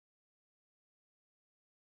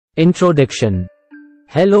Introduction.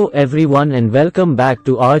 Hello everyone and welcome back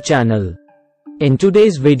to our channel. In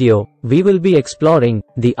today's video, we will be exploring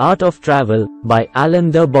The Art of Travel by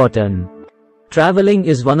Alain de Botton. Traveling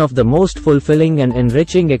is one of the most fulfilling and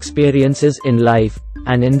enriching experiences in life,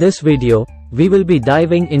 and in this video, we will be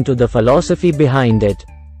diving into the philosophy behind it.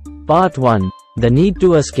 Part 1. The need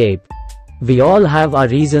to escape. We all have our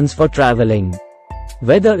reasons for traveling.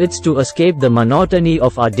 Whether it's to escape the monotony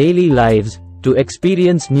of our daily lives, to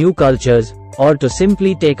experience new cultures, or to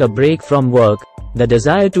simply take a break from work, the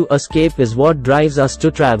desire to escape is what drives us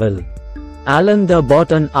to travel. Alain de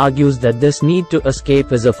Botton argues that this need to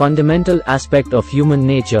escape is a fundamental aspect of human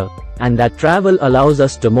nature, and that travel allows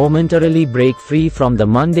us to momentarily break free from the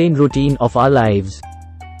mundane routine of our lives.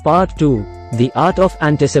 Part 2. The Art of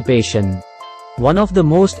Anticipation. One of the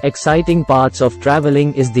most exciting parts of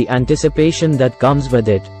traveling is the anticipation that comes with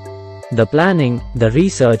it. The planning, the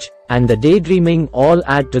research, and the daydreaming all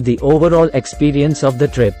add to the overall experience of the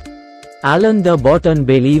trip. Alain de Botton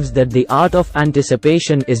believes that the art of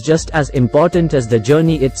anticipation is just as important as the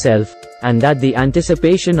journey itself, and that the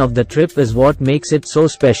anticipation of the trip is what makes it so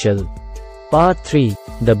special. Part 3.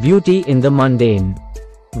 The Beauty in the Mundane.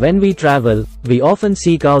 When we travel, we often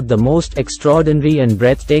seek out the most extraordinary and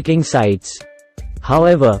breathtaking sights.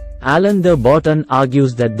 However, Alain de Botton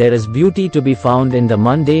argues that there is beauty to be found in the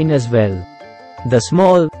mundane as well. The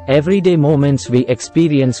small, everyday moments we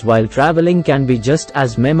experience while traveling can be just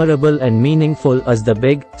as memorable and meaningful as the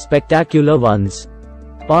big, spectacular ones.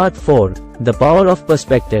 Part 4. The Power of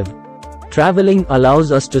Perspective. Traveling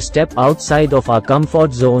allows us to step outside of our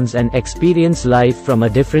comfort zones and experience life from a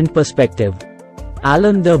different perspective.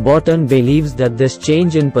 Alain de Botton believes that this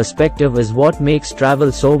change in perspective is what makes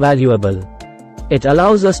travel so valuable. It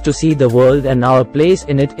allows us to see the world and our place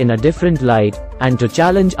in it in a different light, and to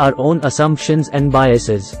challenge our own assumptions and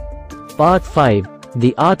biases. Part 5.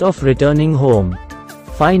 The Art of Returning Home.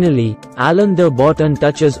 Finally, Alain de Botton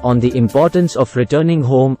touches on the importance of returning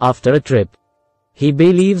home after a trip. He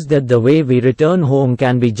believes that the way we return home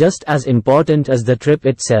can be just as important as the trip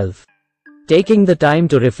itself. Taking the time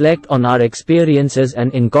to reflect on our experiences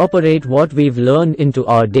and incorporate what we've learned into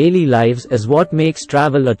our daily lives is what makes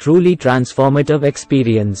travel a truly transformative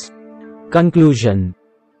experience. Conclusion.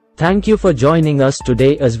 Thank you for joining us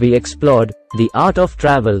today as we explored The Art of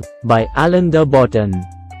Travel by Alain de Botton.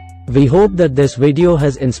 We hope that this video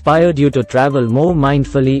has inspired you to travel more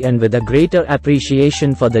mindfully and with a greater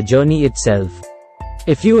appreciation for the journey itself.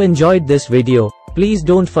 If you enjoyed this video, please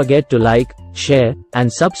don't forget to like, share,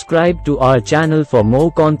 and subscribe to our channel for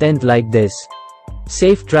more content like this.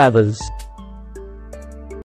 Safe travels.